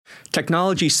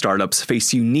Technology startups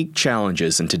face unique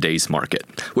challenges in today's market.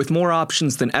 With more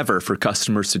options than ever for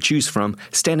customers to choose from,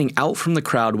 standing out from the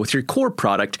crowd with your core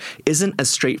product isn't as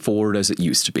straightforward as it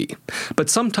used to be. But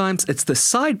sometimes it's the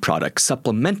side product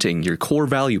supplementing your core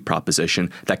value proposition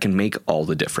that can make all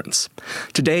the difference.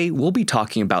 Today, we'll be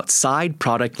talking about side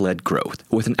product-led growth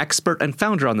with an expert and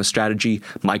founder on the strategy,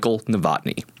 Michael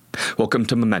Novotny. Welcome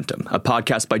to Momentum, a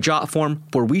podcast by Jotform,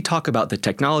 where we talk about the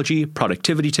technology,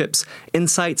 productivity tips,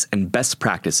 insights, and best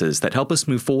practices that help us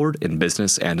move forward in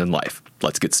business and in life.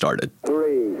 Let's get started. 3,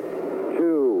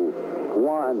 2,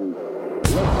 1,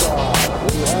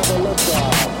 liftoff. We have a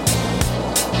liftoff.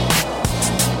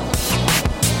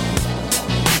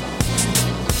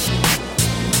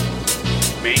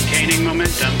 Maintaining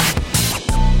momentum.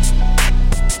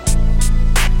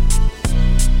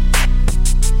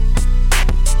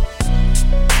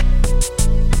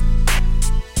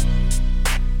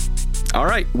 All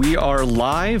right, we are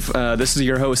live. This is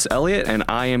your host, Elliot, and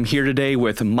I am here today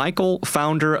with Michael,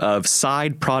 founder of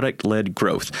Side Product-Led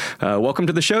Growth. Welcome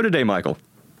to the show today, Michael.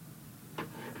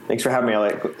 Thanks for having me,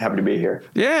 Elliot. Happy to be here.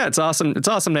 Yeah, it's awesome. It's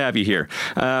awesome to have you here.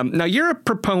 Now, you're a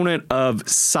proponent of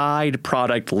side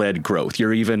product-led growth.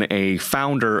 You're even a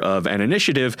founder of an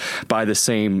initiative by the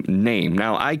same name.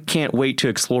 Now, I can't wait to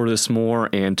explore this more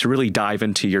and to really dive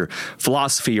into your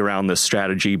philosophy around this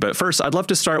strategy. But first, I'd love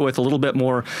to start with a little bit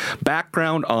more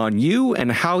background on you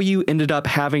and how you ended up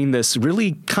having this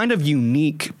really kind of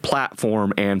unique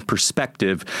platform and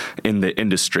perspective in the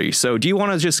industry. So do you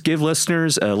want to just give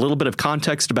listeners a little bit of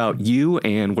context about you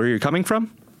and where you're coming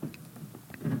from?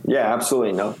 Yeah,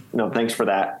 absolutely. No, thanks for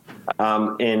that.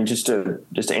 And just to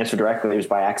answer directly, it was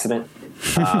by accident.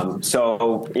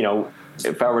 So,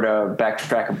 if I were to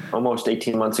backtrack almost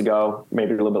 18 months ago,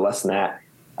 maybe a little bit less than that,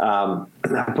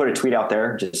 I put a tweet out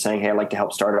there just saying, hey, I'd like to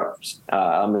help startups.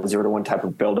 I'm a 0 to 1 type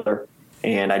of builder.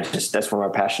 And that's where my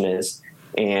passion is.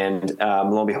 And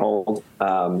lo and behold,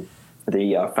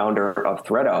 the founder of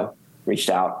Threado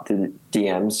reached out to the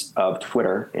DMs of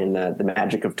Twitter, and the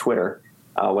magic of Twitter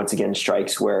once again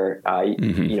strikes where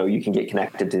you can get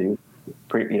connected to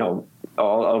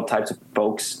all types of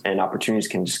folks, and opportunities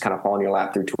can just kind of fall in your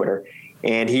lap through Twitter.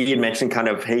 And he had mentioned kind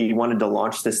of, hey, he wanted to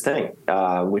launch this thing,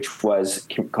 which was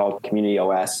called Community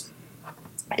OS.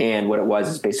 And what it was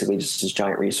is basically just this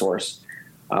giant resource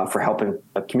for helping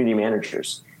community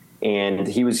managers. And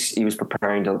he was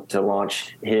preparing to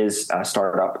launch his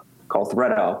startup called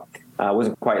Threado.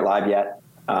 Wasn't quite live yet.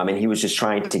 And he was just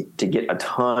trying to get a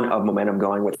ton of momentum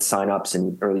going with signups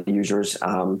and early users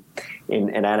in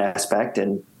that aspect.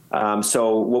 And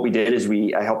so what we did is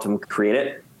I helped him create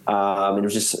it. And it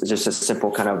was just a simple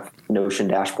kind of Notion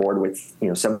dashboard with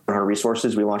 700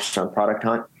 resources. We launched on Product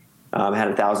Hunt, had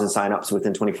 1,000 signups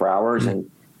within 24 hours,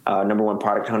 and number one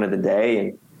product hunt of the day.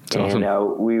 And awesome.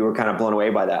 We were kind of blown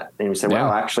away by that. And we said,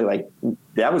 wow, actually,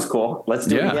 that was cool. Let's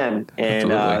do it again.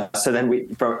 And so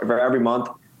then for every month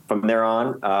from there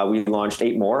on, we launched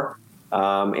 8 more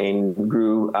and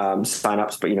grew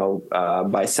signups, but,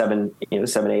 by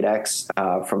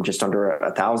 7-8x from just under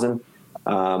 1,000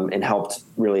 and helped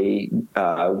really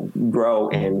grow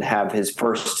and have his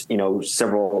first,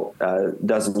 several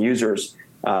dozen users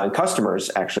and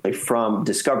customers actually from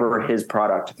discover his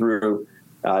product through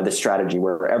the strategy,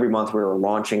 where every month we were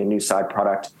launching a new side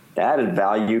product that added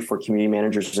value for community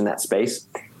managers in that space.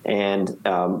 And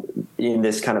in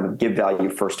this kind of give value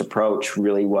first approach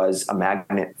really was a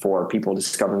magnet for people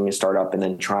discovering a startup and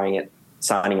then trying it,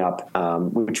 signing up,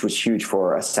 which was huge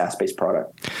for a SaaS-based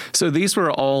product. So these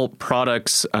were all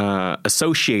products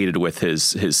associated with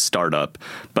his startup,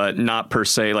 but not per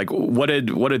se. Like, what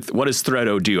does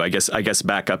Threado do? I guess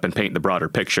back up and paint the broader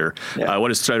picture. Yeah. What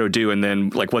does Threado do? And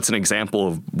then, what's an example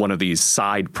of one of these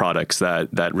side products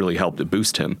that really helped to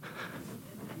boost him?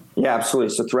 Yeah,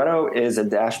 absolutely. So Threado is a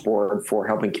dashboard for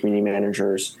helping community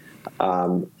managers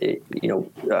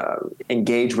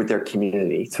engage with their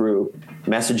community through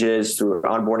messages, through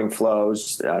onboarding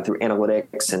flows, through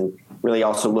analytics, and really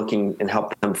also looking and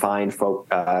help them find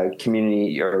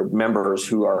community or members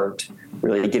who are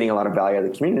really getting a lot of value out of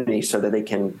the community, so that they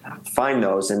can find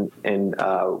those and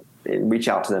reach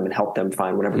out to them and help them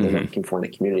find whatever they're looking for in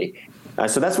the community.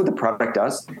 So that's what the product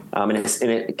does, and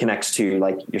it connects to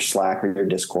your Slack or your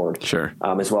Discord, sure,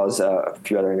 as well as a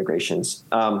few other integrations.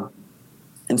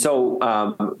 And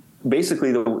so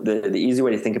basically the easy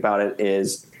way to think about it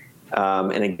is,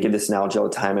 and I give this analogy all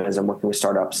the time as I'm working with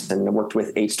startups, and I worked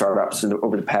with 8 startups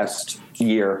over the past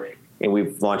year, and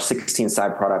we've launched 16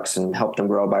 side products and helped them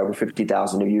grow by over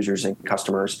 50,000 new users and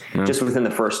customers just within the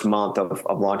first month of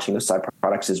launching those side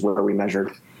products is where we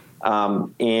measured.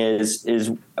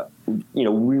 Is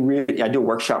I do a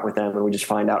workshop with them, and we just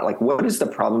find out like, what is the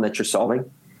problem that you're solving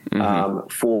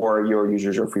for your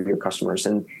users or for your customers,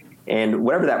 and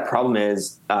whatever that problem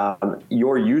is,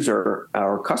 your user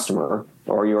or customer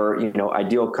or your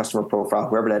ideal customer profile,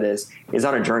 whoever that is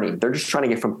on a journey. They're just trying to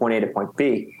get from point A to point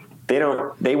B.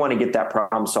 They want to get that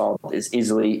problem solved as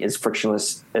easily, as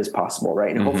frictionless as possible,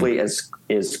 right? And hopefully as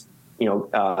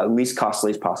least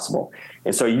costly as possible.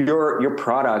 And so your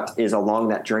product is along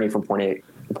that journey from point A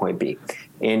to point B.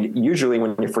 And usually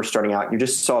when you're first starting out, you're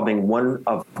just solving one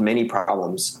of many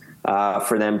problems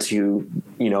for them to,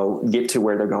 get to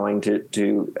where they're going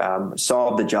to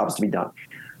solve the jobs to be done.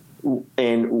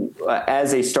 And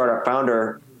as a startup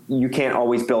founder, you can't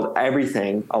always build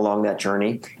everything along that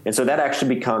journey. And so that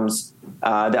actually becomes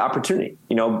the opportunity.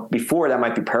 Before that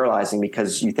might be paralyzing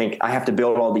because you think I have to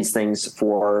build all these things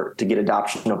to get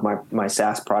adoption of my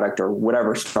SaaS product or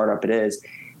whatever startup it is.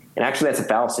 And actually that's a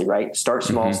fallacy, right? Start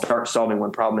small, start solving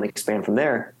one problem and expand from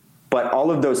there. But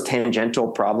all of those tangential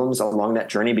problems along that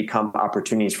journey become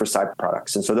opportunities for side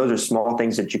products. And so those are small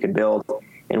things that you can build.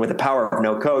 And with the power of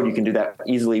no code, you can do that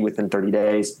easily within 30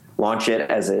 days, launch it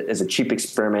as a cheap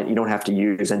experiment. You don't have to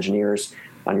use engineers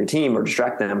on your team or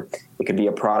distract them. It could be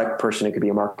a product person. It could be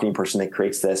a marketing person that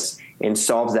creates this and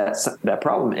solves that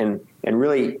problem. And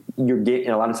really, you're getting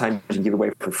a lot of times you give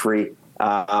away for free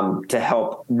to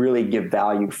help really give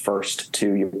value first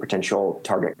to your potential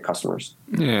target customers.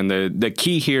 And the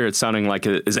key here, it's sounding like,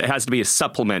 is it has to be a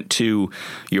supplement to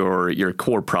your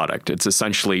core product. It's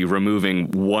essentially removing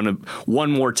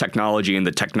one more technology in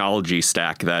the technology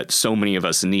stack that so many of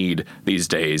us need these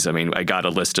days. I mean, I got a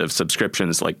list of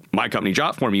subscriptions like my company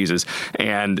Jotform uses,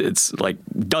 and it's like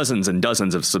dozens and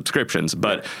dozens of subscriptions.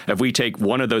 But if we take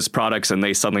one of those products and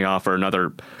they suddenly offer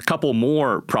another couple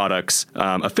more products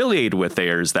affiliated with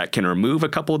theirs that can remove a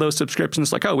couple of those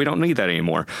subscriptions, like, oh, we don't need that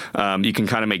anymore. You can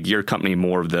kind of make your company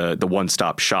more of the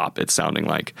one-stop shop, it's sounding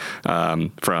like.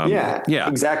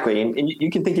 Exactly. And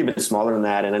you can think even smaller than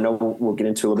that. And I know we'll get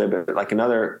into a little bit, but like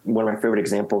one of my favorite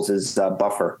examples is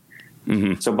Buffer.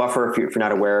 So Buffer, if you're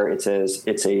not aware, it's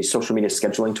a social media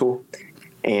scheduling tool.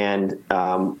 And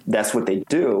that's what they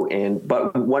do.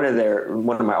 But one of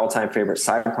my all-time favorite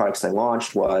side products they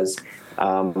launched was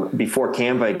before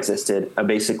Canva existed,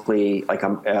 basically like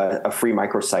a free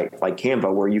microsite like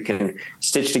Canva, where you can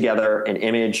stitch together an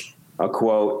image, a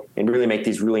quote, and really make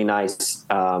these really nice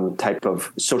type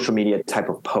of social media type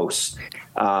of posts.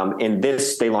 And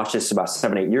they launched this about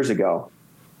 7-8 years ago.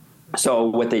 So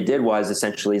what they did was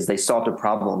essentially they solved a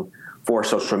problem for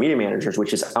social media managers,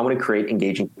 which is I want to create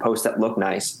engaging posts that look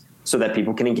nice so that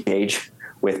people can engage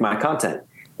with my content.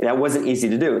 And that wasn't easy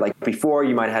to do. Like before,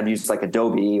 you might have used like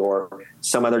Adobe or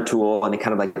some other tool, and they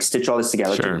kind of like stitch all this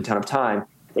together. It took a ton of time.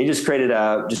 They just created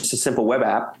just a simple web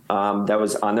app that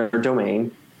was on their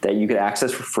domain that you could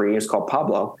access for free. It's called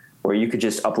Pablo, where you could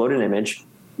just upload an image,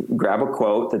 grab a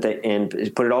quote and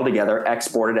put it all together,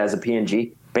 export it as a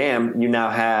PNG. Bam, you now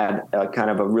had kind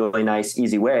of a really nice,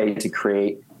 easy way to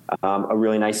create a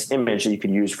really nice image that you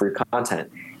could use for your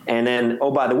content. And then,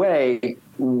 oh, by the way,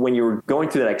 when you were going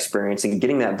through that experience and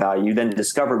getting that value, you then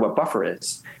discovered what Buffer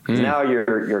is. Now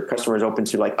your customer is open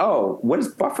to like, oh, what is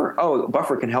Buffer? Oh,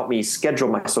 Buffer can help me schedule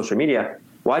my social media.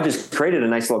 Well, I just created a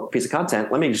nice little piece of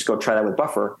content. Let me just go try that with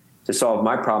Buffer to solve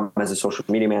my problem as a social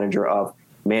media manager of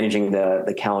managing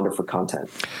the calendar for content.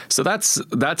 So that's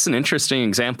an interesting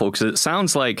example, because it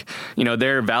sounds like,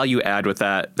 their value add with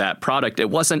that product, it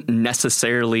wasn't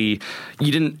necessarily,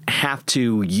 you didn't have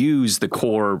to use the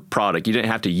core product. You didn't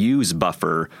have to use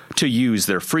Buffer to use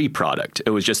their free product.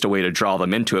 It was just a way to draw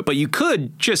them into it. But you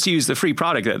could just use the free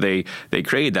product that they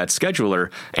created, that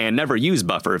scheduler, and never use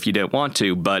Buffer if you didn't want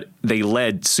to, but they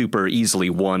led super easily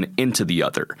one into the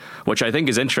other, which I think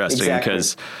is interesting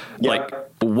because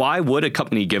why would a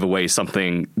company give away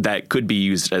something that could be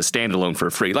used as standalone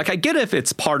for free? Like, I get if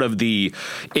it's part of the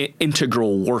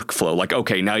integral workflow, like,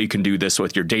 okay, now you can do this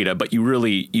with your data, but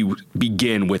you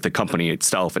begin with the company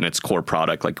itself and its core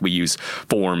product. Like, we use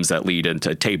forms that lead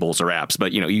into tables or apps,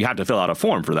 but you have to fill out a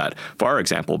form for that, for our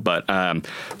example. But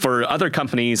for other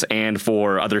companies and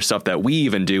for other stuff that we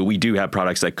even do, we do have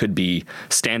products that could be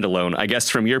standalone. I guess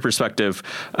from your perspective,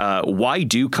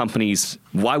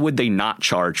 why would they not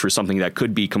charge for something that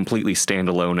could be completely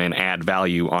standalone and add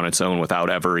value on its own without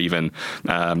ever even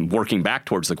working back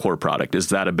towards the core product? Is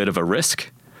that a bit of a risk?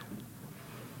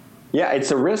 Yeah,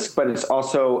 it's a risk, but it's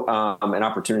also an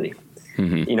opportunity.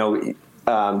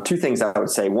 Two things I would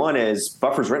say. One is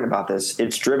Buffer's written about this.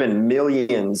 It's driven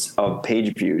millions of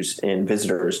page views and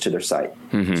visitors to their site.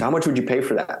 So how much would you pay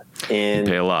for that? And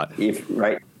pay a lot.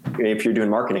 If you're doing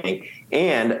marketing.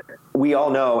 And we all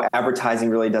know advertising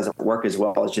really doesn't work as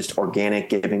well as just organic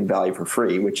giving value for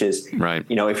free, which is, right.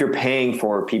 If you're paying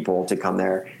for people to come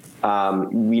there,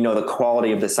 we know the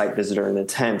quality of the site visitor and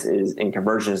intent and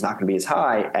conversion is not going to be as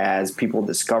high as people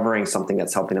discovering something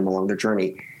that's helping them along their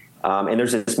journey. And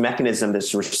there's this mechanism,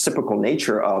 this reciprocal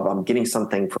nature of I'm getting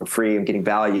something for free, I'm getting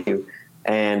value.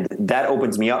 And that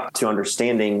opens me up to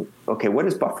understanding, okay, what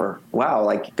is Buffer? Wow.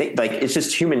 It's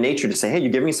just human nature to say, hey,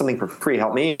 you're giving me something for free.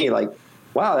 Help me.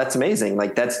 Wow, that's amazing.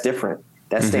 That's different.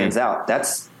 That stands out.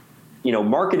 That's,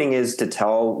 marketing is to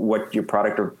tell what your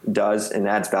product does and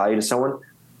adds value to someone.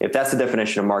 If that's the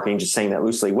definition of marketing, just saying that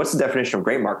loosely, what's the definition of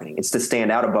great marketing? It's to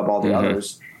stand out above all the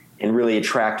others and really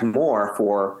attract more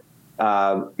for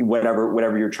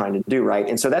whatever you're trying to do. Right.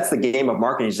 And so that's the game of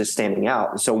marketing, is just standing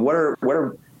out. So what are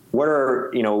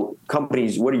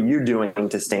companies, what are you doing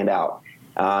to stand out?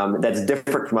 That's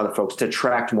different from other folks to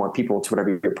attract more people to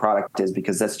whatever your product is,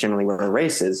 because that's generally where the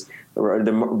race is, the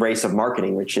race of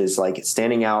marketing, which is like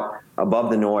standing out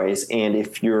above the noise. And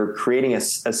if you're creating a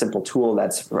simple tool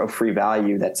that's of free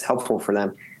value, that's helpful for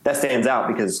them, that stands out,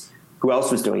 because who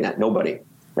else was doing that? Nobody.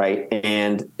 Right.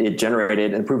 And it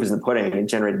generated, and proof is in the pudding, it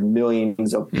generated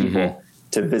millions of people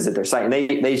to visit their site,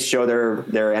 and they show their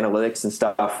analytics and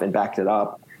stuff and backed it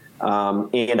up.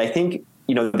 And I think,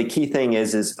 the key thing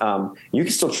is you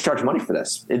can still charge money for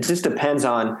this. It just depends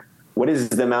on what is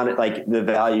the amount of, the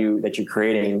value that you're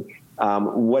creating.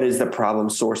 What is the problem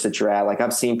source that you're at?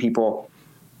 I've seen people,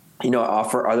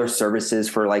 offer other services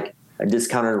for a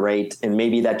discounted rate, and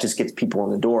maybe that just gets people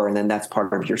in the door, and then that's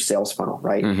part of your sales funnel,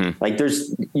 right?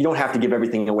 You don't have to give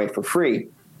everything away for free,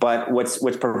 but what's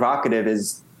provocative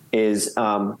is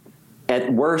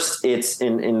at worst, it's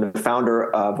in the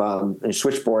founder of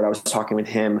Switchboard. I was talking with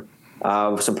him,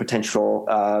 some potential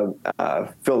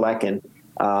Phil Lecken,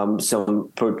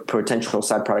 some potential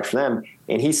side products for them,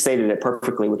 and he stated it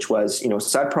perfectly, which was,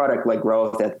 side product like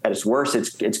growth at its worst,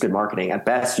 it's good marketing. At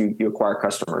best, you acquire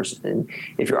customers, and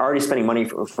if you're already spending money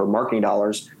for marketing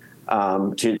dollars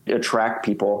to attract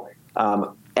people,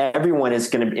 everyone is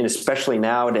going to, and especially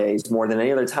nowadays more than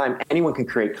any other time, anyone can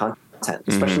create content.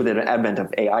 Especially with the advent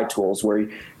of AI tools, where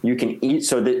you can eat.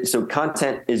 So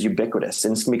content is ubiquitous,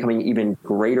 and it's becoming even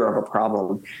greater of a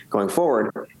problem going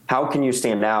forward. How can you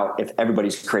stand out if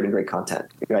everybody's creating great content?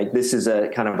 Right. This is a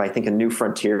kind of, I think, a new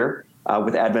frontier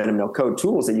with the advent of no-code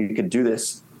tools that you could do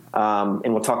this.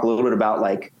 And we'll talk a little bit about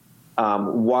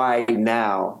why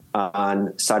now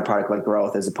on side product like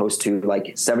growth, as opposed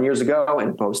to 7 years ago,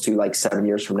 and opposed to 7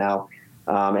 years from now,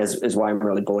 is why I'm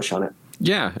really bullish on it.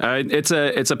 Yeah, it's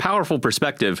a powerful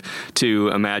perspective to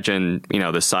imagine,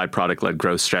 the side product led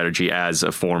growth strategy as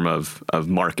a form of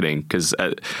marketing, because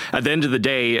at the end of the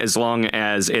day, as long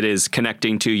as it is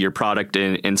connecting to your product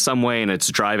in some way and it's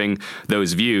driving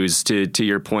those views, to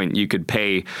your point, you could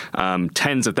pay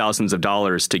tens of thousands of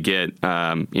dollars to get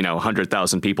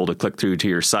 100,000 people to click through to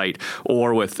your site,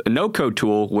 or with a no-code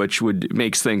tool, which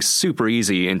makes things super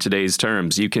easy in today's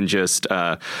terms. You can just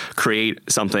create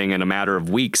something in a matter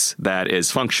of weeks that is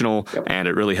functional, and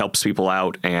it really helps people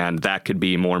out, and that could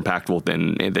be more impactful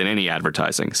than any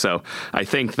advertising. So I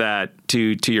think that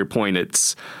to your point,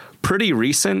 it's pretty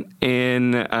recent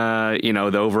in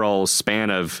the overall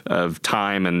span of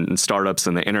time and startups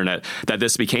and the internet that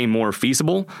this became more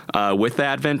feasible with the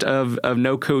advent of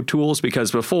no-code tools,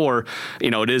 because before,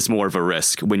 it is more of a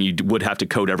risk when you would have to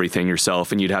code everything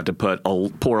yourself, and you'd have to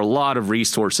pour a lot of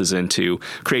resources into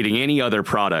creating any other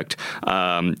product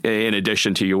in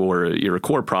addition to your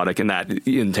core product, and that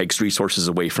takes resources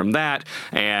away from that,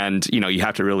 and you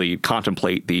have to really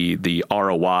contemplate the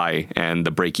ROI and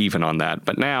the break even on that.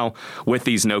 But now, with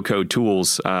these no-code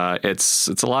tools, it's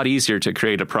a lot easier to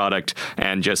create a product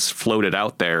and just float it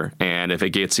out there. And if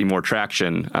it gets you more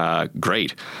traction,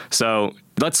 great. So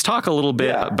let's talk a little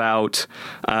bit about,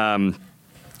 I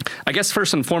guess,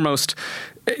 first and foremost,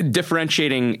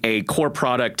 differentiating a core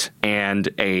product and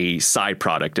a side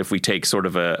product. If we take sort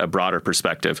of a broader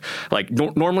perspective,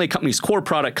 normally a company's core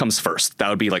product comes first. That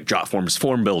would be like JotForm's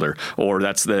Form Builder, or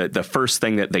that's the first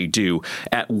thing that they do.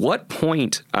 At what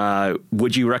point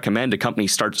would you recommend a company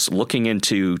starts looking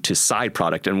into side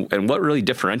product, and what really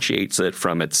differentiates it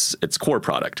from its core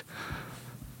product?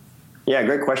 Yeah,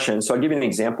 great question. So I'll give you an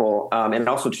example, and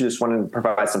also just wanted to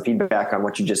provide some feedback on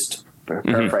what you just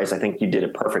paraphrased. I think you did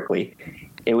it perfectly.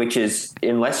 Which is,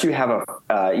 unless you have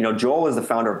Joel is the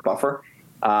founder of Buffer,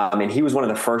 and he was one of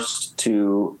the first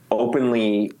to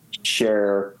openly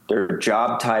share their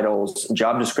job titles,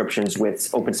 job descriptions with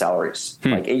open salaries.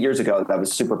 8 years ago, that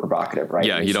was super provocative, right?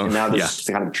 Yeah, you don't. And now this is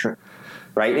kind of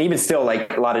right. And even still, a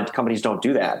lot of companies don't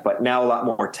do that, but now a lot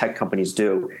more tech companies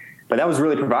do. But that was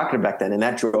really provocative back then, and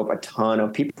that drove a ton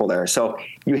of people there. So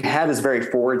you had this very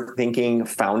forward-thinking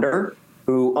founder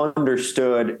who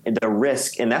understood the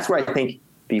risk, and that's where I think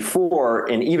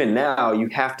before and even now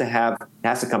it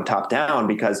has to come top down,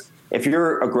 because if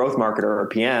you're a growth marketer or a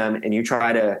PM and you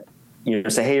try to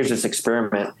say, hey, here's this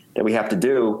experiment that we have to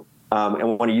do,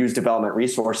 and want to use development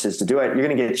resources to do it, you're going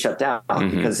to get shut down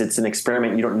because it's an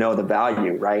experiment. You don't know the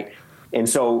value, right? And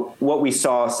so what we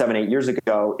saw 7-8 years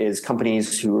ago is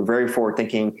companies who were very forward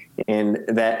thinking, and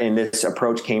this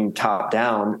approach came top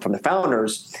down from the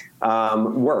founders,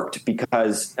 worked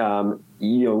because, if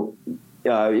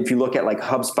you look at like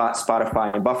HubSpot,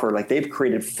 Spotify, and Buffer, like they've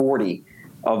created 40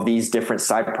 of these different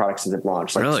side products that they've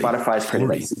launched. Like really? Spotify's created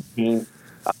like 16.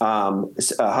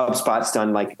 HubSpot's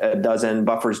done like a dozen.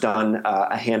 Buffer's done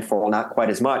a handful, not quite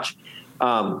as much.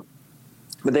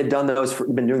 But they've done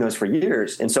been doing those for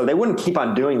years. And so they wouldn't keep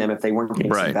on doing them if they weren't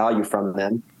getting some value from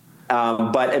them.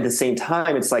 But at the same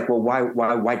time, it's like, well,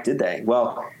 why did they?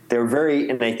 Well, they're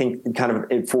very, and I think kind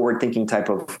of forward-thinking type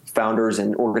of founders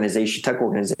and tech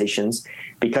organizations,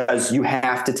 because you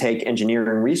have to take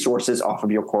engineering resources off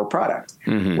of your core product,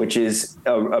 which is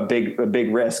a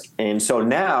big risk. And so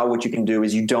now what you can do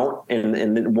is you don't,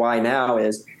 and why now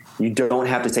is you don't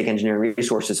have to take engineering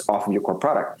resources off of your core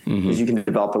product, because you can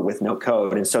develop it with no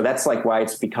code. And so that's like why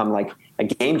it's become like a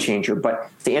game changer.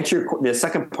 But to answer the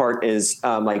second part is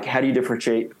like, how do you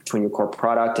differentiate between your core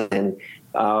product and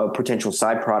potential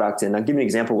side product? And I'll give you an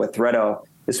example with Threado.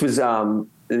 This was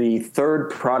the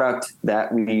third product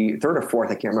third or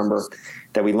fourth, I can't remember,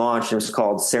 that we launched. It was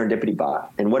called Serendipity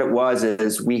Bot. And what it was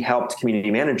is we helped community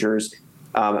managers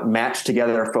match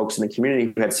together folks in the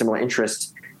community who had similar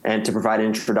interests, and to provide an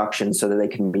introduction so that they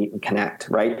can meet and connect,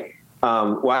 right?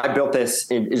 Why I built this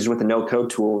is with a no-code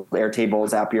tool, Airtable,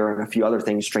 Zapier, and a few other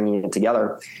things, stringing it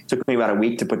together. It took me about a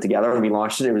week to put together, and we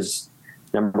launched it. It was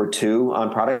number 2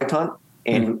 on Product Hunt,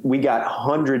 and we got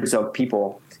hundreds of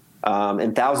people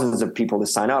and thousands of people to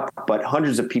sign up, but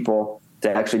hundreds of people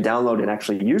to actually download and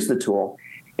actually use the tool.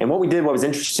 And what we did, what was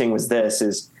interesting was this,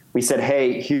 is we said,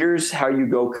 hey, here's how you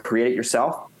go create it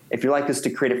yourself. If you'd like us to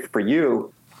create it for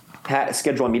you,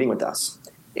 schedule a meeting with us,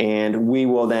 and we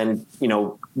will then,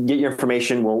 get your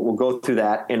information. We'll go through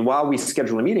that. And while we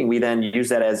schedule a meeting, we then use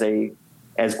that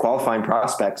as qualifying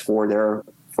prospects for their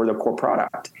core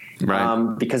product,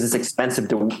 right? Because it's expensive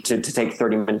to take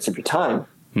 30 minutes of your time.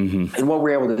 And what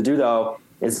we're able to do though,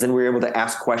 is then we're able to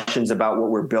ask questions about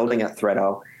what we're building at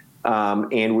Threado.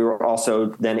 And we were also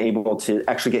then able to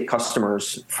actually get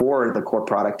customers for the core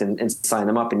product and sign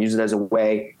them up and use it as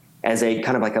a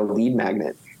kind of like a lead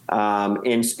magnet.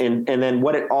 And then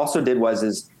what it also did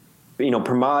is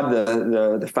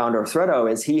Pramod, the founder of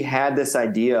Threado, is he had this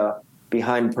idea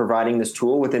behind providing this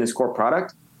tool within his core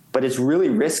product, but it's really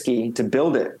risky to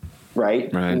build it,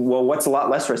 right? Well, what's a lot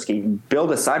less risky?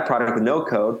 Build a side product with no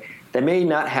code that may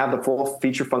not have the full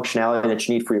feature functionality that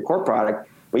you need for your core product,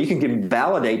 but you can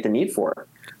validate the need for it,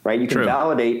 right? You can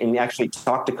validate and actually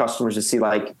talk to customers to see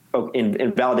like, in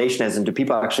validation as in, do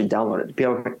people actually download it?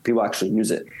 Do people actually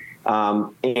use it?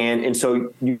 And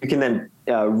so you can then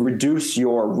reduce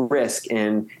your risk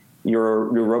in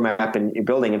your roadmap and your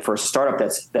building. And for a startup,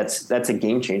 that's a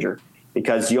game changer,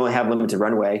 because you only have limited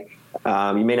runway.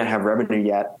 You may not have revenue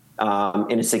yet,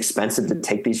 and it's expensive to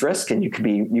take these risks. And you could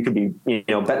be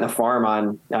betting the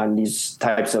farm on these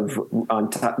types of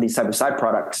side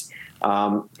products.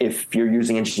 If you're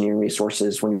using engineering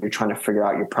resources when you're trying to figure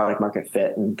out your product market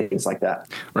fit and things like that.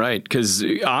 Right. Because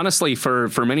honestly, for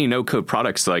many no-code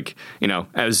products, like,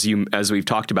 as we've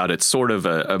talked about, it's sort of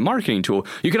a marketing tool.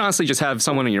 You can honestly just have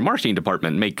someone in your marketing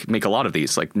department make a lot of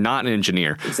these, like not an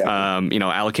engineer, exactly.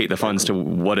 Allocate the funds to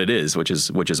what it is, which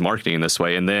is marketing in this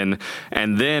way. And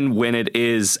then when it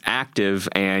is active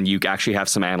and you actually have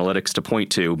some analytics to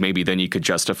point to, maybe then you could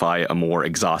justify a more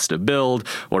exhaustive build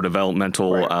or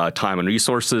developmental time and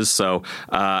resources. So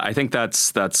I think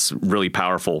that's really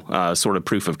powerful, sort of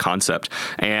proof of concept.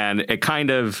 And it kind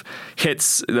of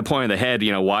hits the point of the head,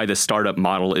 why the startup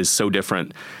model is so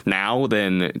different now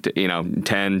than,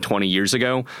 10, 20 years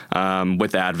ago,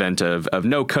 with the advent of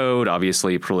no code,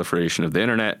 obviously proliferation of the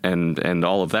internet and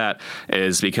all of that,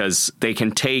 is because they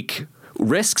can take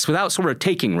risks without sort of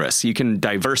taking risks. You can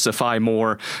diversify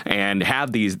more and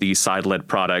have these side-led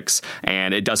products,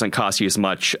 and it doesn't cost you as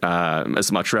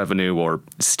much revenue or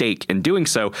stake in doing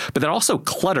so. But that also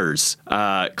clutters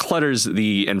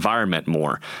the environment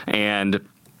more. And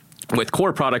with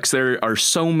core products, there are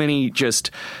so many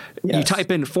just You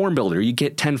type in form builder, you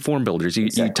get 10 form builders. You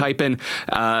type in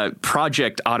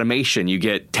project automation, you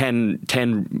get 10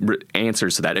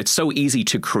 answers to that. It's so easy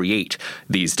to create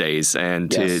these days.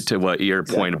 And to what your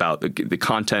point about the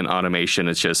content automation,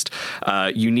 it's just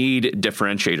you need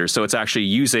differentiators. So it's actually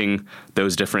using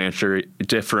those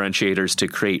differentiators to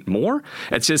create more.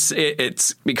 It's just,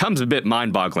 it becomes a bit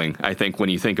mind-boggling, I think, when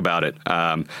you think about it.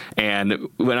 And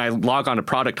when I log on to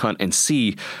Product Hunt and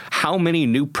see how many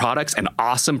new products and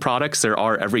awesome products there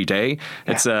are every day,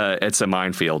 it's a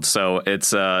minefield. So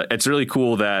it's really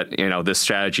cool that, this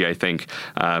strategy, I think,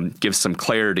 gives some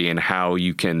clarity in how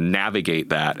you can navigate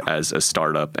that as a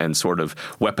startup and sort of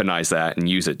weaponize that and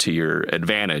use it to your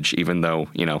advantage, even though,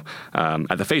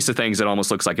 at the face of things, it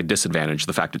almost looks like a disadvantage,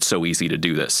 the fact it's so easy to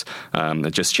do this.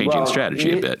 It's just changing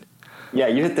strategy a bit. Yeah,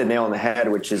 you hit the nail on the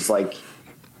head, which is like,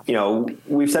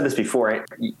 we've said this before.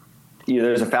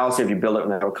 There's a fallacy if you build it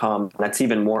and it'll come. That's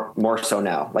even more so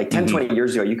now. Like 10, 20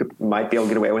 years ago, you might be able to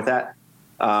get away with that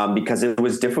because it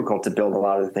was difficult to build a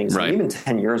lot of the things. Right. Even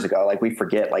 10 years ago, like we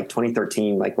forget, like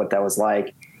 2013, like what that was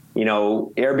like.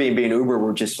 Airbnb and Uber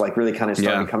were just like really kind of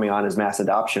starting coming on as mass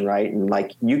adoption, right? And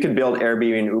like you could build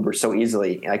Airbnb and Uber so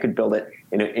easily. I could build it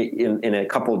in a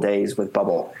couple of days with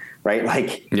Bubble. Right.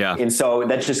 Like, and so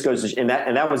that just goes, and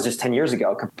that was just 10 years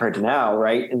ago compared to now.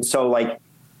 Right. And so like,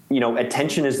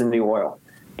 attention is the new oil.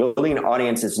 Building an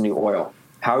audience is the new oil.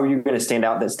 How are you going to stand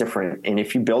out that's different? And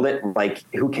if you build it, like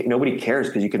nobody cares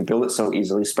because you can build it so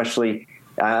easily, especially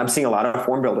I'm seeing a lot of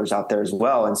form builders out there as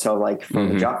well. And so like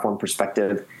from a job form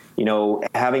perspective,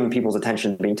 having people's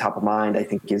attention being top of mind, I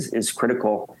think is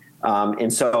critical.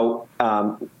 And so,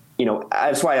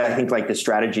 that's why I think like the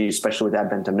strategy, especially with the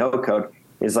advent of no code,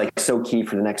 is like so key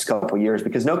for the next couple of years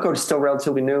because no code is still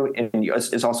relatively new. And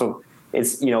it's also,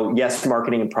 yes,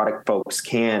 marketing and product folks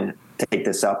can take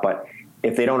this up, but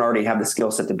if they don't already have the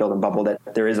skill set to build a Bubble,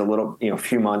 that there is a little,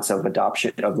 few months of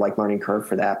adoption of like learning curve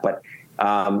for that. But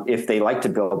if they like to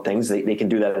build things, they can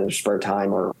do that in their spare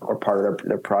time or part of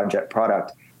their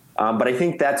product. But I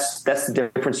think that's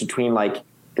the difference between like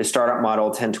the startup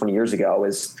model 10, 20 years ago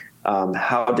is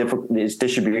how difficult this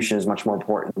distribution is much more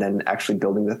important than actually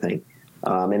building the thing.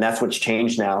 And that's what's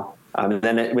changed now. And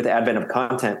then with the advent of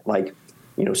content, like,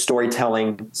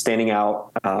 storytelling, standing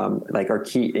out, like are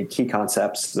key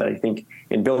concepts that I think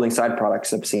in building side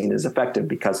products I've seen is effective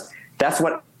because that's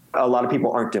what a lot of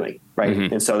people aren't doing. Right.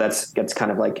 Mm-hmm. And so that's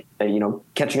kind of like,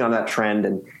 catching on that trend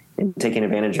and taking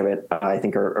advantage of it, I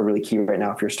think are really key right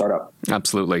now if you're a startup.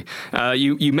 Absolutely.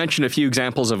 You mentioned a few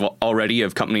examples already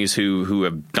of companies who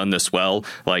have done this well,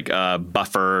 like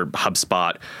Buffer,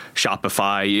 HubSpot,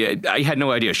 Shopify. I had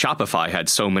no idea Shopify had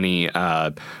so many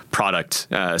side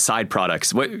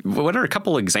products. What are a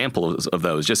couple examples of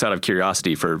those, just out of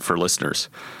curiosity for listeners?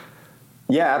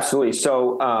 Yeah, absolutely.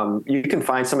 So you can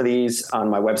find some of these on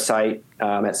my website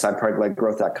at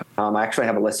sideproductledgrowth.com. I actually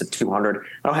have a list of 200.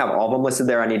 I don't have all of them listed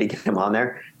there. I need to get them on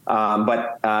there.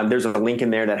 But there's a link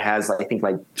in there that has, I think,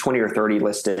 like 20 or 30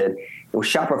 listed. With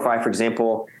Shopify, for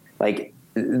example, like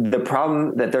the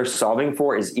problem that they're solving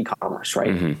for is e-commerce,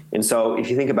 right? Mm-hmm. And so if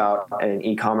you think about an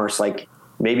e-commerce, like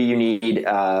maybe you need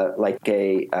like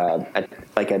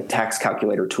a tax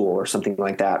calculator tool or something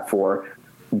like that for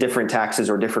different taxes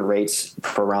or different rates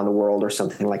for around the world or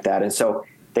something like that. And so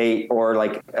or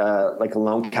like a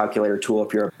loan calculator tool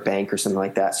if you're a bank or something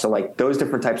like that. So like those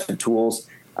different types of tools,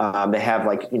 they have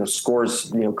like,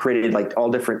 scores, created like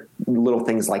all different little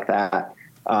things like that.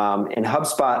 And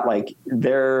HubSpot, like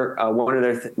they're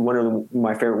one of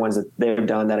my favorite ones that they've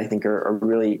done that I think are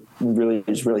really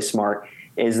smart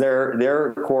is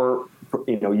their core,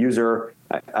 user,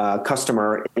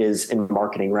 customer is in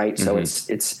marketing, right? Mm-hmm. So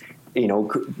it's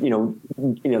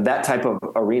that type of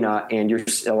arena, and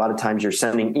a lot of times you're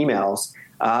sending emails,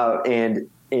 and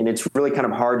it's really kind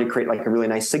of hard to create like a really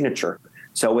nice signature.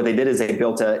 So what they did is they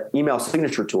built an email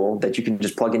signature tool that you can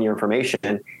just plug in your information,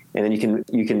 and then you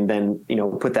can then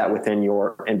put that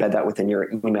embed that within your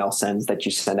email sends that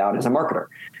you send out as a marketer,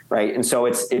 right? And so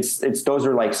it's those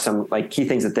are like some like key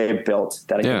things that they've built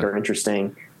that I think are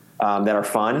interesting, that are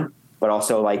fun. But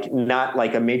also like not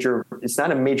like it's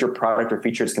not a major product or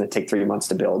feature it's going to take 3 months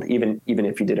to build, even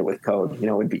if you did it with code,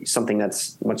 it would be something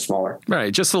that's much smaller.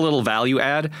 Right. Just a little value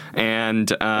add. And,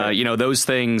 those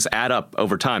things add up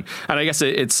over time. And I guess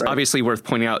it's obviously worth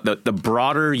pointing out that the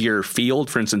broader your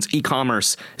field, for instance,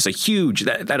 e-commerce is a huge,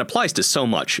 that applies to so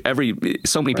much.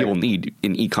 So many people need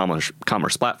an e-commerce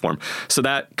platform. So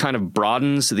that kind of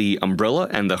broadens the umbrella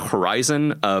and the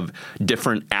horizon of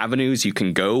different avenues you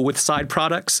can go with side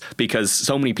products, because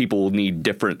so many people will need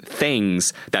different things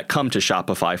things that come to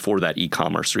Shopify for that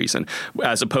e-commerce reason,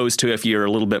 as opposed to if you're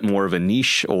a little bit more of a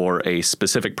niche or a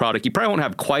specific product, you probably won't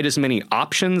have quite as many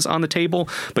options on the table,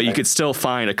 but you could still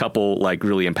find a couple like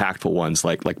really impactful ones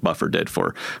like Buffer did,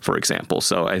 for example.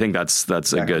 So I think that's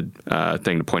a good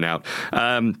thing to point out.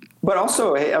 But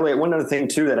also, hey, Elliot, one other thing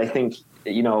too that I think,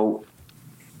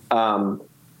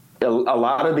 a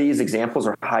lot of these examples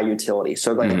are high utility.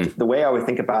 So like the way I would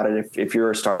think about it, if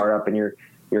you're a startup and you're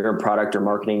in product or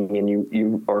marketing and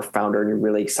you are a founder and you're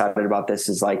really excited about this,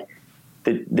 is like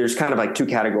there's kind of like two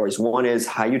categories. One is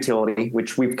high utility,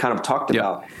 which we've kind of talked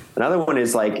about. Another one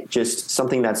is like just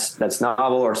something that's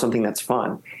novel or something that's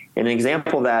fun. And an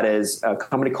example of that is a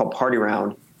company called Party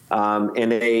Round.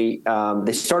 And they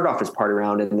started off as Party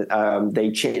Round, and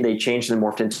they changed and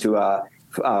morphed into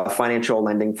financial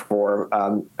lending for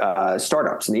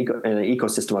startups and an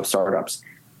ecosystem of startups.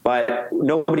 But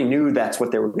nobody knew that's what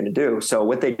they were going to do. So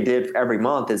what they did every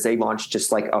month is they launched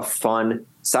just like a fun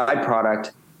side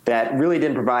product that really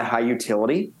didn't provide high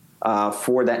utility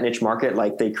for that niche market.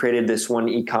 Like they created this one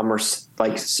e-commerce,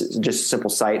 like just simple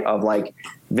site of like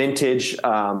vintage,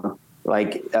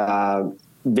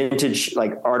 vintage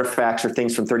like artifacts or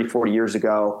things from 30, 40 years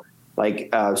ago, like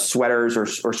sweaters or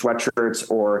sweatshirts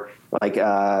or like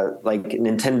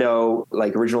Nintendo,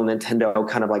 like original Nintendo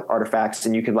kind of like artifacts,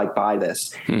 and you could like buy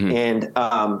this. And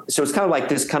so it's kind of like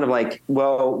this kind of like,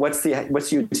 well, what's the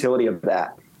utility of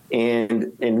that?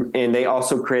 And they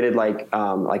also created like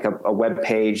a web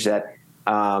page that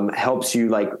helps you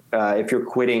like if you're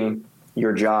quitting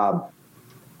your job,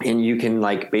 and you can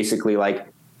like basically like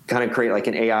kind of create like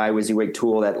an AI WYSIWYG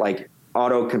tool that like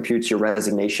auto computes your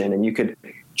resignation, and you could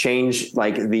change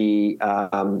like the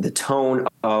tone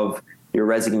of your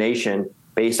resignation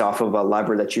based off of a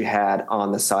lever that you had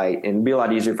on the site. And it'd be a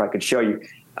lot easier if I could show you.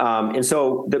 And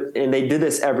so they did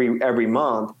this every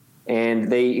month,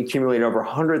 and they accumulated over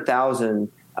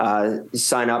 100,000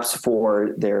 signups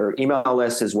for their email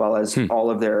list, as well as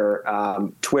all of their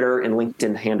Twitter and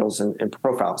LinkedIn handles and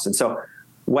profiles. And so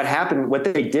what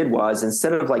they did was,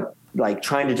 instead of like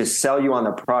trying to just sell you on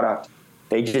the product,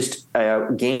 they just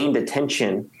gained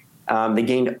attention. They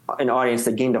gained an audience,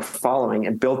 they gained a following,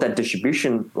 and built that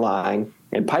distribution line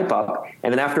and pipe up.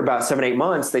 And then after about 7-8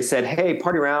 months, they said, hey,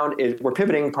 we're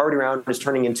pivoting. Party Round is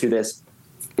turning into this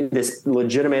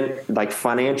legitimate like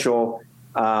financial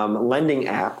lending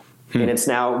app. And it's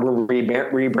now we're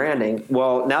rebranding.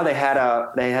 Well, now they had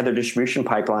their distribution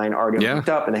pipeline already hooked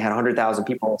up, and they had 100,000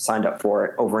 people signed up for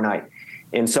it overnight.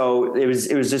 And so it was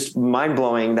just mind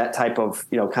blowing, that type of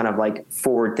kind of like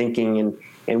forward thinking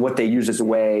and what they use as a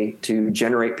way to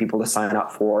generate people to sign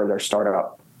up for their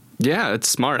startup. Yeah, it's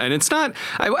smart. And it's not,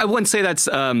 I wouldn't say that's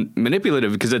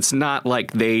manipulative, because it's not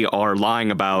like they are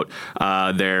lying about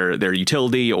their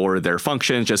utility or their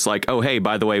function. Just like, oh, hey,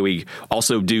 by the way, we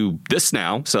also do this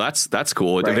now. So that's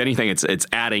cool. Right. If anything, it's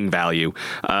adding value.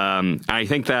 I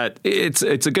think that it's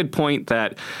a good point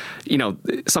that,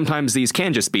 sometimes these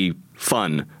can just be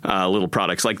fun little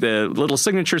products, like the little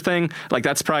signature thing. Like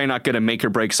that's probably not going to make or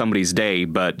break somebody's day,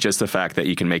 but just the fact that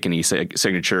you can make an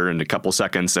e-signature in a couple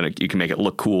seconds, and you can make it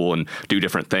look cool and do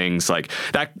different things like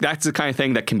that's the kind of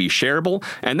thing that can be shareable.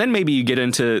 And then maybe you get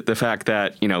into the fact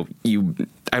that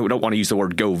I don't want to use the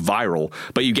word go viral,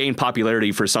 but you gain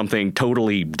popularity for something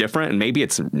totally different, and maybe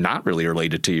it's not really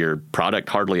related to your product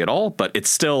hardly at all, but it's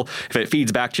still, if it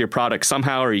feeds back to your product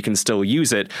somehow, or you can still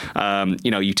use it,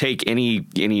 you take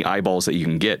any eyeballs that you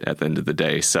can get at the end of the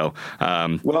day. So,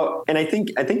 well, and I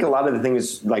think a lot of the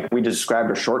things like we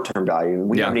described are short-term value.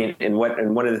 And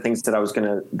one of the things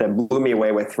that blew me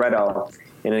away with Threado,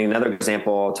 and another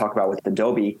example I'll talk about with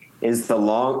Adobe, is the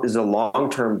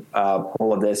long-term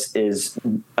pull of this is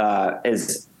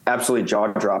absolutely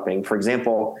jaw-dropping. For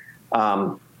example,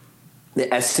 the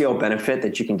SEO benefit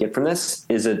that you can get from this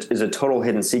is a total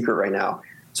hidden secret right now.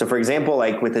 So, for example,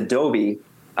 like with Adobe,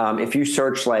 if you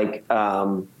search like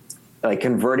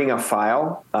converting a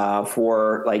file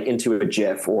for like into a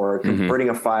GIF, or converting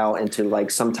a file into like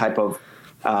some type of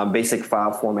basic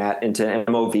file format into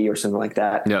MOV or something like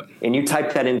that, and you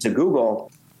type that into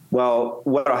Google, well,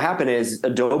 what will happen is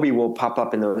Adobe will pop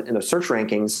up in the search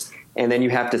rankings, and then you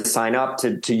have to sign up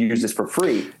to use this for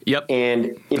free.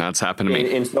 And that's happened to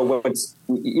me. And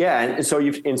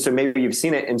so maybe you've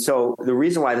seen it. And so the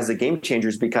reason why this is a game changer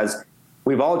is because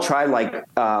we've all tried like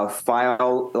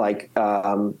file, like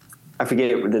I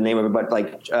forget the name of it, but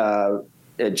like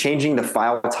changing the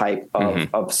file type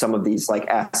of some of these like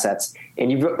assets.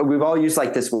 And we've all used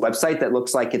like this website that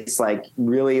looks like it's like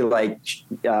really like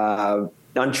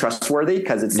untrustworthy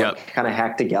because it's like kind of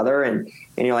hacked together, and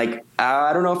you're like,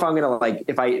 I don't know if I'm gonna like,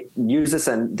 if I use this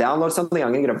and download something,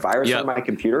 I'm gonna get a virus on my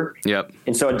computer.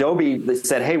 And so Adobe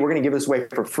said, hey, we're gonna give this away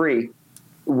for free.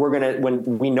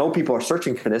 When we know people are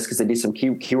searching for this because they do some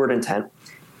keyword intent,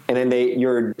 and then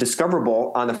you're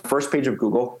discoverable on the first page of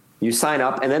Google. You sign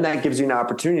up, and then that gives you an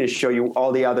opportunity to show you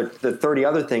all the 30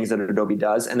 other things that Adobe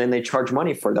does, and then they charge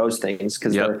money for those things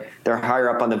because they're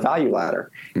higher up on the value ladder.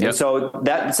 And so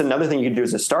that's another thing you can do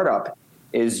as a startup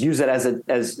is use it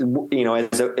if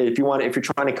you're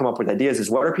trying to come up with ideas,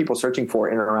 is what are people searching for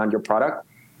in and around your product?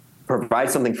 Provide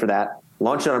something for that.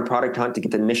 Launch it on Product Hunt to get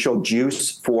the initial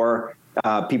juice for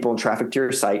people and traffic to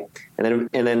your site, and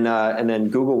then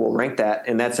Google will rank that,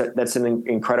 and that's an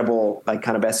incredible like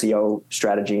kind of SEO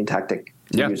strategy and tactic.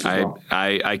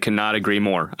 I cannot agree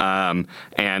more.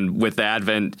 And with the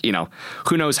advent,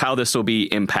 who knows how this will be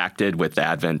impacted with the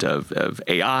advent of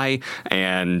AI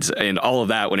and all of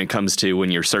that when it comes to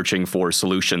when you're searching for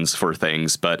solutions for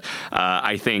things. But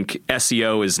I think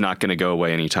SEO is not going to go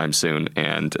away anytime soon.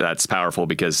 And that's powerful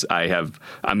because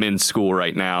I'm in school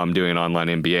right now. I'm doing an online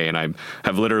MBA, and I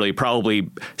have literally probably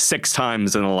 6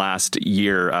 times in the last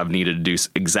year I've needed to do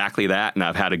exactly that. And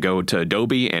I've had to go to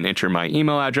Adobe and enter my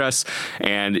email address.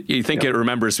 And you think it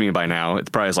remembers me by now. It's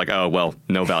probably like, oh, well,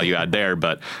 no value add there.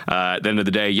 But at the end of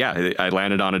the day, I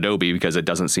landed on Adobe because it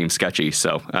doesn't seem sketchy.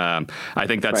 So I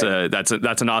think that's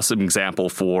an awesome example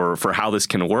for how this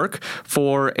can work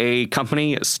for a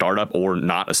company, a startup or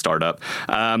not a startup.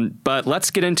 But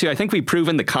let's get into, I think we've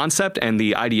proven the concept and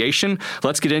the ideation.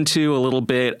 Let's get into a little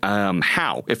bit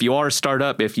how. If you are a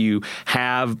startup, if you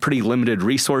have pretty limited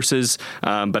resources,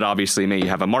 but obviously maybe you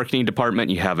have a marketing department,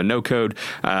 you have a no-code,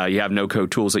 you have no-code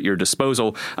tools at your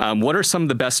disposal. What are some of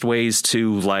the best ways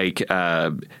to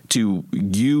to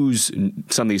use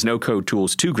some of these no-code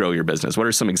tools to grow your business? What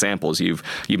are some examples? You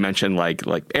mentioned like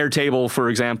Airtable, for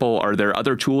example. Are there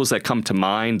other tools that come to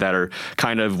mind that are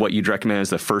kind of what you'd recommend as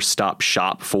the first stop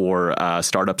shop for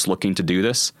startups looking to do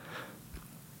this?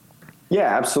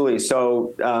 Yeah, absolutely.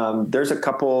 So there's a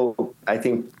couple, I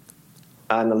think,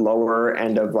 on the lower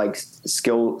end of like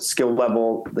skill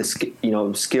level,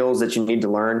 skills that you need to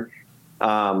learn.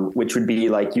 Which would be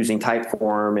like using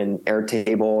Typeform and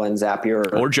Airtable and Zapier.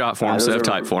 Or Jotform, instead of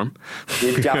Typeform.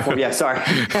 Jotform, yeah, sorry.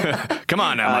 Come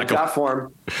on now, Michael.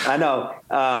 Jotform, I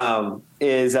know,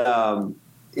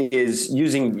 is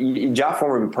using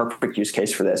Jotform would be a perfect use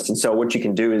case for this. And so what you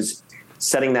can do is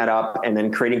setting that up and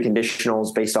then creating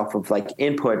conditionals based off of like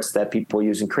inputs that people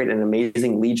use and create an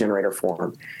amazing lead generator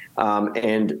form.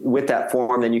 And with that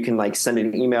form, then you can like send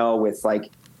an email with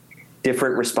like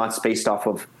different response based off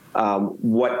of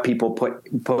what people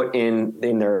put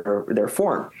in their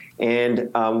form.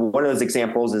 And one of those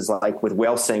examples is like with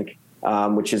WhaleSync,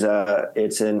 which is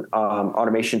it's an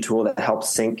automation tool that helps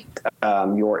sync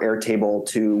your Airtable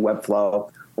to Webflow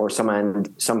or some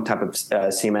type of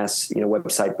CMS,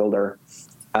 website builder.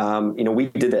 We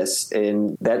did this,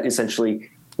 and that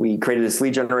essentially we created this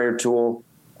lead generator tool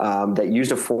that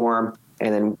used a form,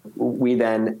 and then we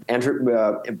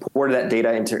imported that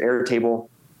data into Airtable.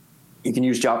 You can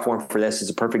use Jotform for this. It's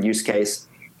a perfect use case.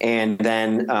 And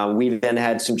then we then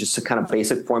had some just kind of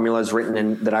basic formulas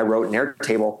written that I wrote in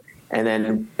Airtable. And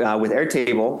then with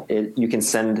Airtable, you can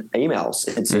send emails.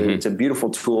 It's a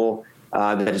beautiful tool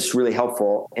that is really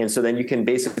helpful. And so then you can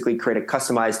basically create a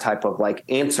customized type of like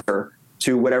answer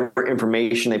to whatever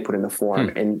information they put in the form,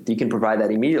 and you can provide that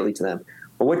immediately to them.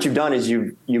 But what you've done is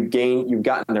you've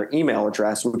gotten their email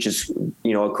address, which is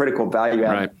a critical value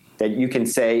add. Right. That you can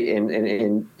say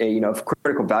in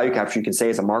critical value capture, you can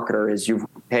say as a marketer is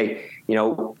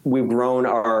we've grown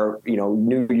our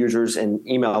new users and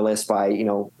email list by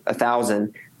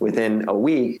 1,000 within a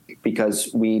week because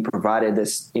we provided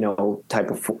this type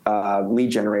of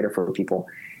lead generator for people.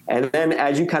 And then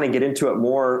as you kind of get into it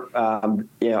more,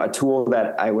 a tool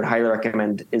that I would highly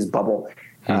recommend is Bubble.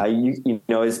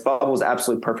 Bubble is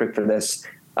absolutely perfect for this.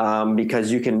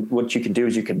 Because what you can do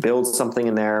is you can build something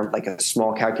in there like a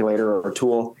small calculator or a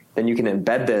tool, then you can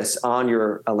embed this on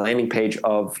a landing page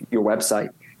of your website.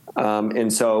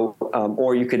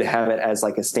 Or you could have it as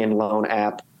like a standalone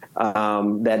app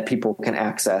that people can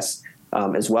access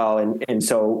as well. And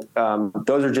so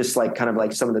those are just like kind of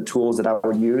like some of the tools that I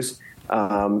would use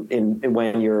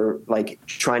when you're like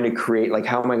trying to create, like,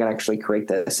 how am I going to actually create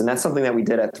this? And that's something that we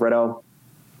did at Threado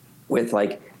with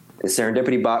like the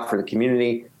Serendipity bot for the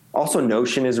community. Also,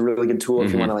 Notion is a really good tool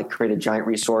if you want to like create a giant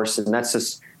resource, and that's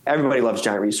just, everybody loves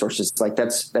giant resources. Like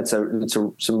that's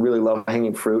some really low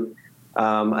hanging fruit.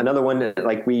 Another one that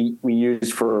like we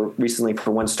used recently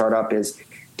for one startup is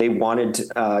they wanted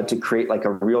to create like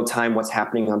a real time what's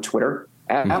happening on Twitter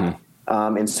app.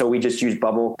 And so we just used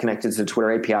Bubble connected to the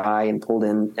Twitter API and pulled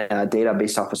in data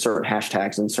based off of certain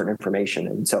hashtags and certain information.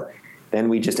 And so then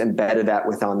we just embedded that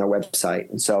on their website.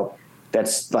 And so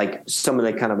that's like some of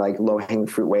the kind of like low hanging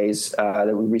fruit ways that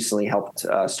we recently helped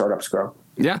startups grow.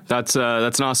 Yeah, that's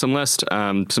an awesome list.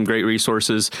 Some great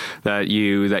resources that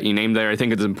you named there. I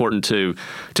think it's important to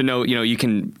know. You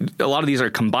can, a lot of these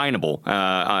are combinable.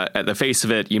 At the face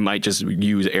of it, you might just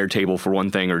use Airtable for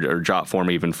one thing, or Jotform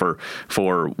even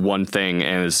for one thing,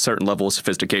 and there's a certain level of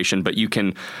sophistication. But you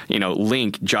can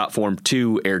link Jotform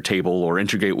to Airtable or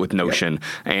integrate with Notion,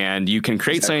 and you can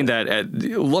create something that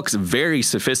looks very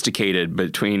sophisticated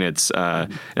between its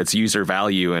user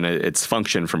value and its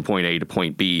function from point A to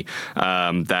point B.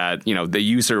 That the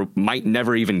user might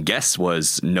never even guess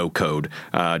was no code,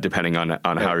 depending on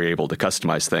how you're able to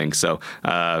customize things. So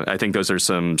I think those are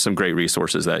some great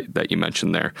resources that you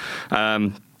mentioned there.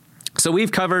 So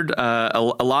we've covered a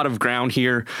lot of ground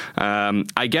here.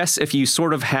 I guess if you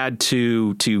sort of had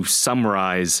to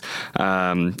summarize,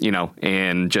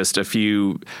 in just a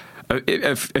few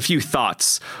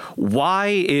thoughts,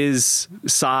 why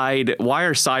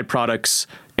are side products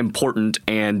important,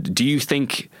 and do you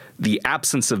think the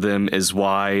absence of them is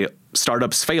why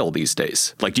startups fail these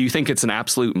days? Like, do you think it's an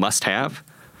absolute must-have?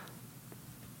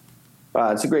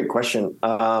 It's a great question.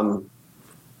 I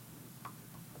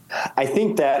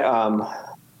think that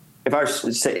if I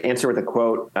was to answer with a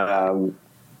quote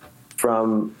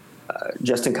from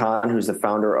Justin Kan, who's the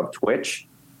founder of Twitch,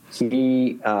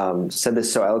 he said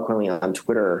this so eloquently on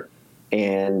Twitter.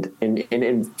 And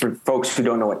for folks who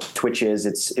don't know what Twitch is,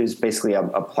 it was basically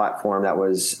a platform that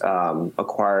was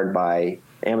acquired by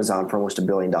Amazon for almost $1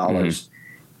 billion.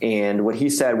 Mm-hmm. And what he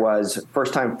said was,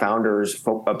 first-time founders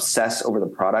obsess over the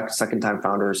product. Second-time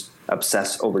founders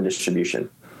obsess over distribution.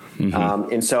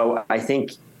 Mm-hmm. And so I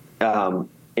think, and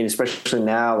especially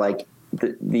now, like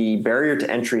the barrier to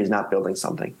entry is not building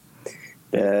something.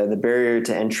 The barrier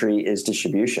to entry is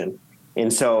distribution.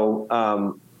 And so,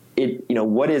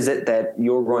 what is it that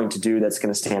you're going to do that's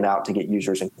going to stand out to get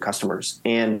users and customers?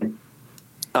 And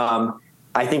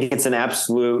I think it's an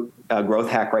absolute growth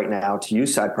hack right now to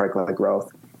use side product-led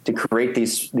growth to create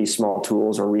these small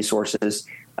tools or resources,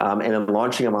 and then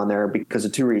launching them on there because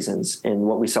of two reasons. And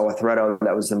what we saw with Threado,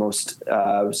 that was the most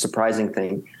surprising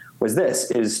thing, was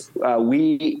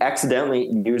we accidentally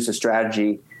used a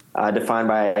strategy defined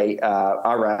by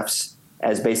our refs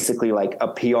as basically like a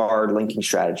PR linking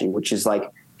strategy, which is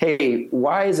like, hey,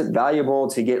 why is it valuable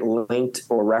to get linked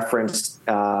or referenced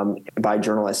by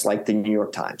journalists like the New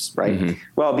York Times, right? Mm-hmm.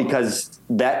 Well, because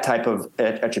that type of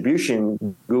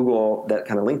attribution, Google, that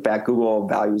kind of link back, Google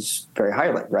values very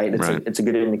highly, right? It's a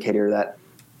good indicator that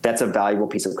that's a valuable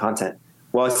piece of content.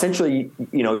 Well, essentially,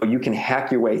 you can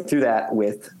hack your way through that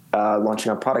with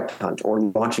launching a product hunt or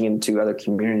launching into other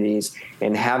communities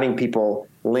and having people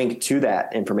link to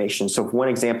that information. So one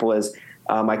example is,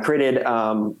 I created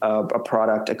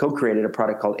I co-created a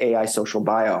product called AI Social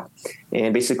Bio.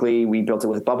 And basically we built it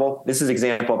with Bubble. This is an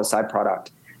example of a side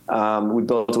product. We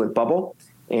built it with Bubble,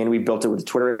 and we built it with the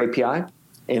Twitter API,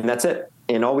 and that's it.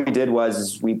 And all we did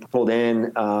was we pulled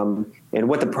in, and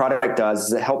what the product does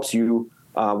is it helps you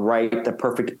write the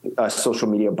perfect social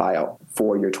media bio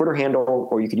for your Twitter handle,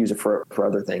 or you could use it for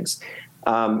other things.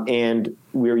 And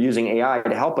we were using AI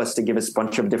to help us, to give us a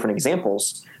bunch of different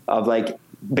examples of, like,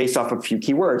 based off a few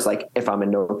keywords, like if I'm a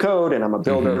no code and I'm a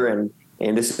builder, mm-hmm.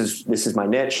 and this is my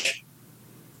niche,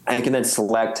 I can then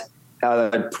select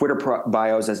Twitter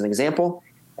bios as an example,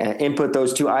 input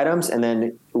those two items, and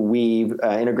then we've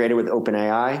integrated with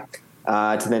OpenAI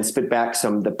to then spit back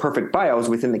the perfect bios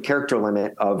within the character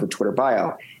limit of the Twitter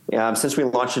bio. Since we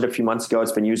launched it a few months ago,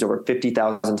 it's been used over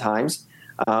 50,000 times.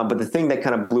 But the thing that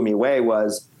kind of blew me away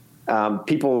was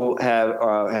people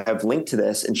have linked to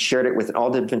this and shared it with all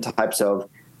different types of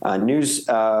news,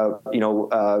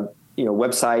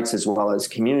 websites, as well as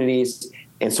communities.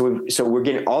 And so we're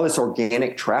getting all this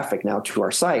organic traffic now to our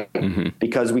site, mm-hmm.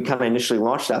 because we kind of initially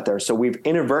launched out there. So we've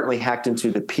inadvertently hacked into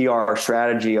the PR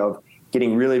strategy of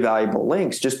getting really valuable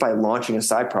links just by launching a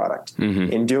side product,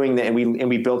 mm-hmm. and doing that. And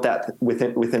we built that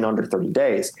within under 30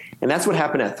 days. And that's what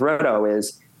happened at Threado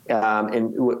is,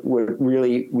 and what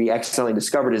really we accidentally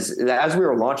discovered is that as we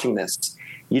were launching this,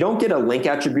 you don't get a link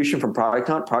attribution from Product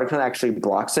Hunt. Product Hunt actually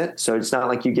blocks it. So it's not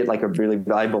like you get like a really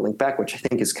valuable link back, which I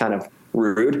think is kind of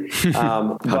rude.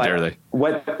 How dare they?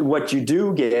 What you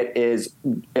do get is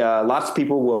lots of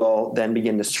people will then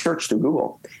begin to search through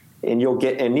Google. And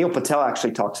and Neil Patel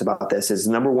actually talks about this as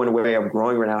the number one way of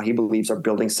growing right now, he believes, are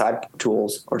building side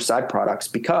tools or side products,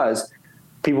 because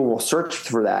people will search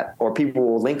for that, or people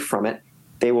will link from it.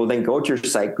 They will then go to your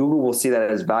site. Google will see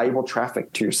that as valuable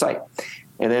traffic to your site.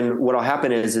 And then what'll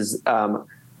happen is on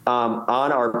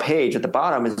our page at the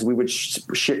bottom is we would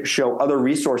show other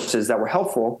resources that were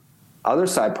helpful, other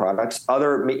side products,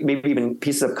 other maybe even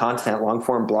pieces of content, long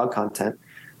form blog content,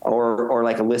 or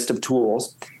like a list of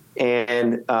tools.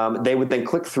 And they would then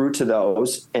click through to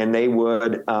those, and they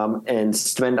would and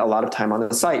spend a lot of time on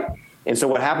the site. And so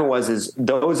what happened is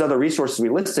those other resources we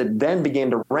listed then began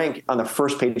to rank on the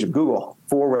first page of Google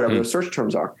for whatever those search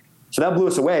terms are. So that blew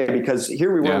us away, because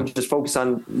here we were just focused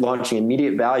on launching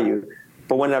immediate value.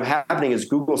 But what ended up happening is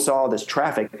Google saw this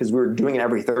traffic, because we were doing it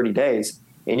every 30 days.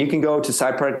 And you can go to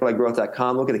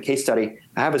sideproductledgrowth.com, look at the case study.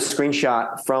 I have a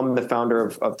screenshot from the founder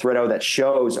of Threado that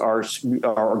shows our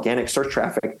organic search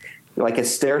traffic, like a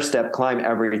stair-step climb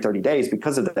every 30 days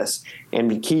because of this.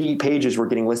 And the key pages were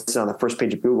getting listed on the first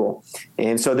page of Google.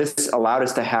 And so this allowed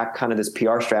us to hack kind of this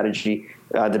PR strategy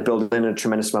to build in a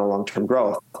tremendous amount of long-term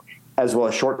growth as well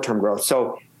as short-term growth.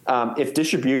 So if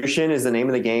distribution is the name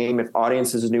of the game, if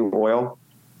audience is a new oil,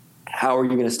 how are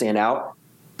you going to stand out?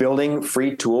 Building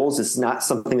free tools is not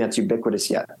something that's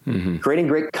ubiquitous yet. Creating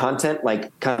great content,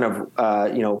 like kind of,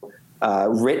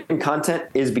 written content,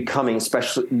 is becoming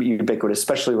especially ubiquitous,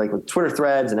 especially like with Twitter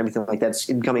threads and everything like that. It's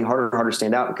becoming harder and harder to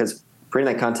stand out, because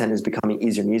creating that content is becoming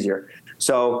easier and easier.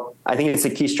 So I think it's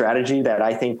a key strategy that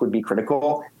I think would be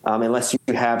critical, unless you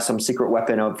have some secret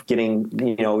weapon of getting,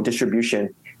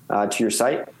 distribution to your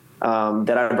site,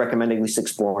 that I would recommend at least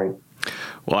exploring.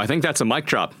 Well, I think that's a mic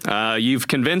drop. You've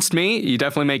convinced me. You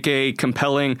definitely make a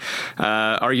compelling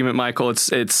argument, Michael.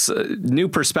 It's a new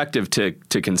perspective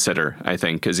to consider, I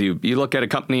think, because you look at a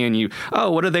company and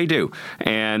what do they do?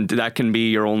 And that can be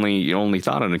your only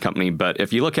thought on a company. But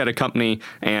if you look at a company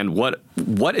and what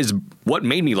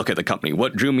made me look at the company,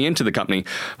 what drew me into the company,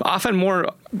 often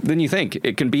more than you think,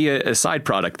 it can be a side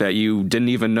product that you didn't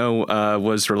even know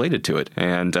was related to it.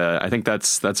 And I think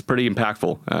that's pretty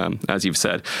impactful, as you've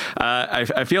said.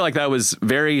 I feel like that was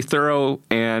very thorough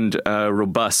and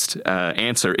robust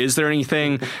answer. Is there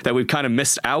anything that we've kind of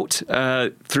missed out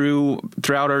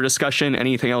throughout our discussion?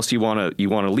 Anything else you want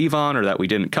to leave on, or that we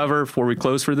didn't cover before we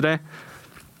close for the day?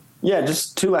 Yeah,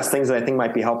 just two last things that I think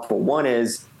might be helpful. One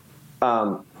is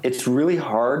it's really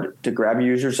hard to grab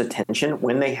users' attention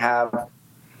when they have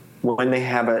an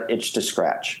itch to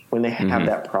scratch, when they have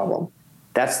that problem.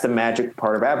 That's the magic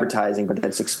part of advertising, but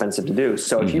that's expensive to do.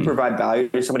 So if you provide value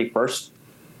to somebody first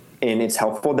and it's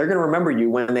helpful, they're going to remember you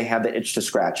when they have the itch to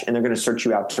scratch, and they're going to search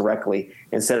you out directly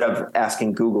instead of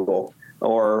asking Google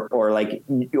or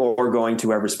going to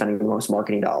whoever's spending the most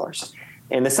marketing dollars.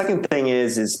 And the second thing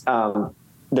is the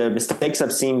mistakes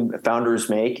I've seen founders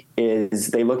make is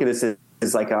they look at this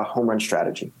as like a home run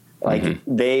strategy. Like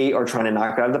they are trying to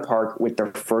knock it out of the park with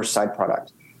their first side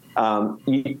product. I've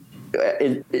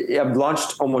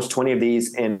launched almost 20 of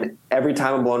these, and every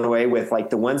time I'm blown away with like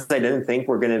the ones I didn't think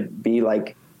were going to be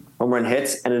like home run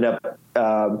hits ended up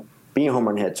being home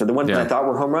run hits, or the ones that I thought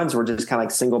were home runs were just kind of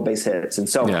like single base hits. And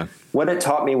so what it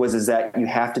taught me is that you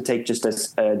have to take just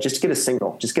get a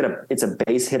single, it's a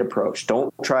base hit approach.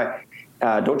 Don't try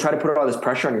to put all this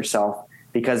pressure on yourself,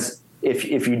 because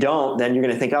if you don't, then you're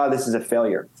going to think, oh, this is a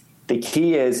failure. The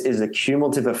key is the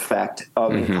cumulative effect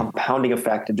of the compounding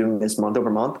effect of doing this month over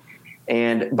month.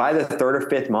 And by the third or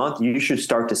fifth month, you should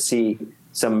start to see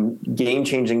some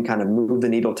game-changing kind of move the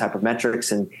needle type of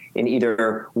metrics, and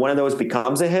either one of those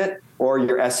becomes a hit, or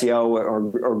your SEO or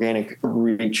organic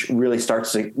reach really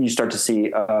starts to see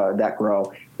that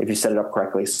grow if you set it up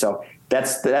correctly. So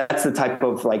that's the type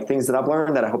of like things that I've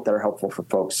learned that I hope that are helpful for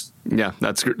folks. Yeah,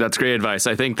 that's great advice.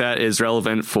 I think that is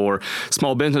relevant for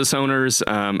small business owners,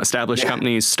 established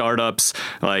companies, startups.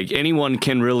 Like anyone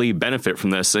can really benefit from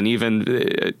this, and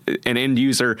even an end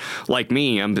user like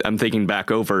me. I'm thinking back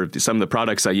over some of the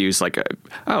products I use. Like,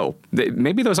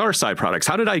 maybe those are side products.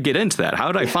 How did I get into that?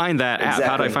 How did I find that app?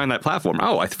 How did I find that platform?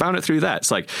 Oh, I found it through that.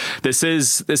 It's like this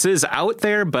is out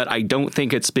there, but I don't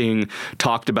think it's being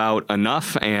talked about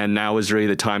enough. And now is really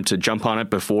the time to jump on it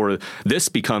before this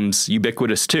becomes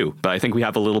ubiquitous too. But I think we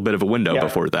have a little bit of a window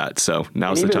before that. So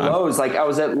now's the time. Lowe's, like I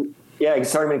was at,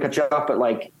 sorry to cut you off, but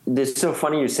like, it's so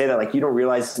funny you say that, like, you don't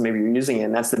realize maybe you're using it.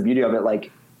 And that's the beauty of it.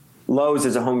 Like Lowe's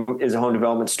is a home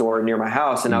development store near my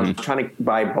house. And I was trying to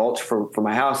buy mulch for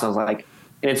my house. And I was like,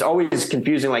 and it's always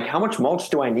confusing. Like, how much mulch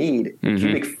do I need?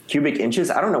 Cubic inches?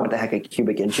 I don't know what the heck a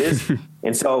cubic inch is.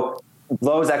 And so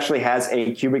Lowe's actually has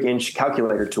a cubic inch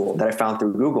calculator tool that I found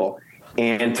through Google.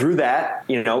 And through that,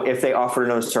 if they offered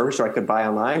another service or I could buy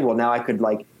online, well, now I could,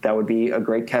 like, that would be a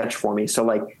great catch for me. So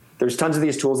like, there's tons of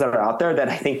these tools that are out there that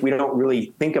I think we don't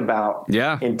really think about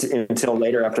until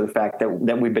later after the fact that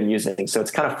we've been using. So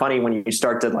it's kind of funny when you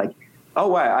start to like oh,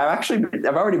 wow,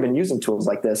 I've already been using tools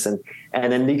like this. And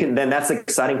then that's the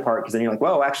exciting part, because then you're like,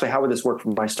 well, actually, how would this work for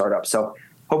my startup? So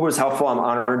hope it was helpful. I'm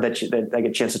honored that I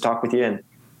get a chance to talk with you. And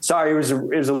sorry, it was a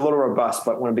little robust,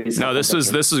 but want to be. No, this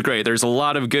was great. There's a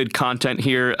lot of good content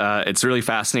here. It's really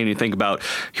fascinating to think about,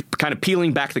 kind of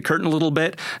peeling back the curtain a little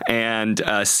bit and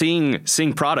seeing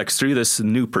products through this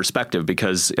new perspective.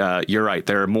 Because you're right,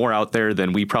 there are more out there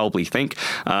than we probably think,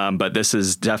 but this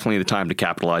is definitely the time to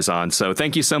capitalize on. So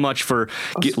thank you so much for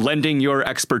lending your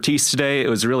expertise today. It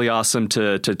was really awesome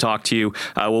to talk to you.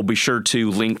 We'll be sure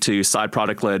to link to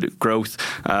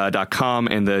sideproductledgrowth.com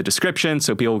in the description,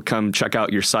 so people come check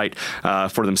out your site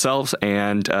for themselves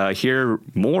and hear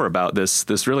more about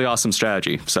this really awesome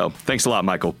strategy. So thanks a lot,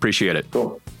 Michael. Appreciate it.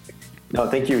 Cool. No,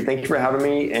 thank you. Thank you for having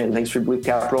me, and thanks for Believe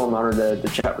Capital. I'm honored to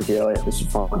chat with you, Elliot. This was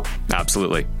fun.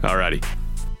 Absolutely. All righty.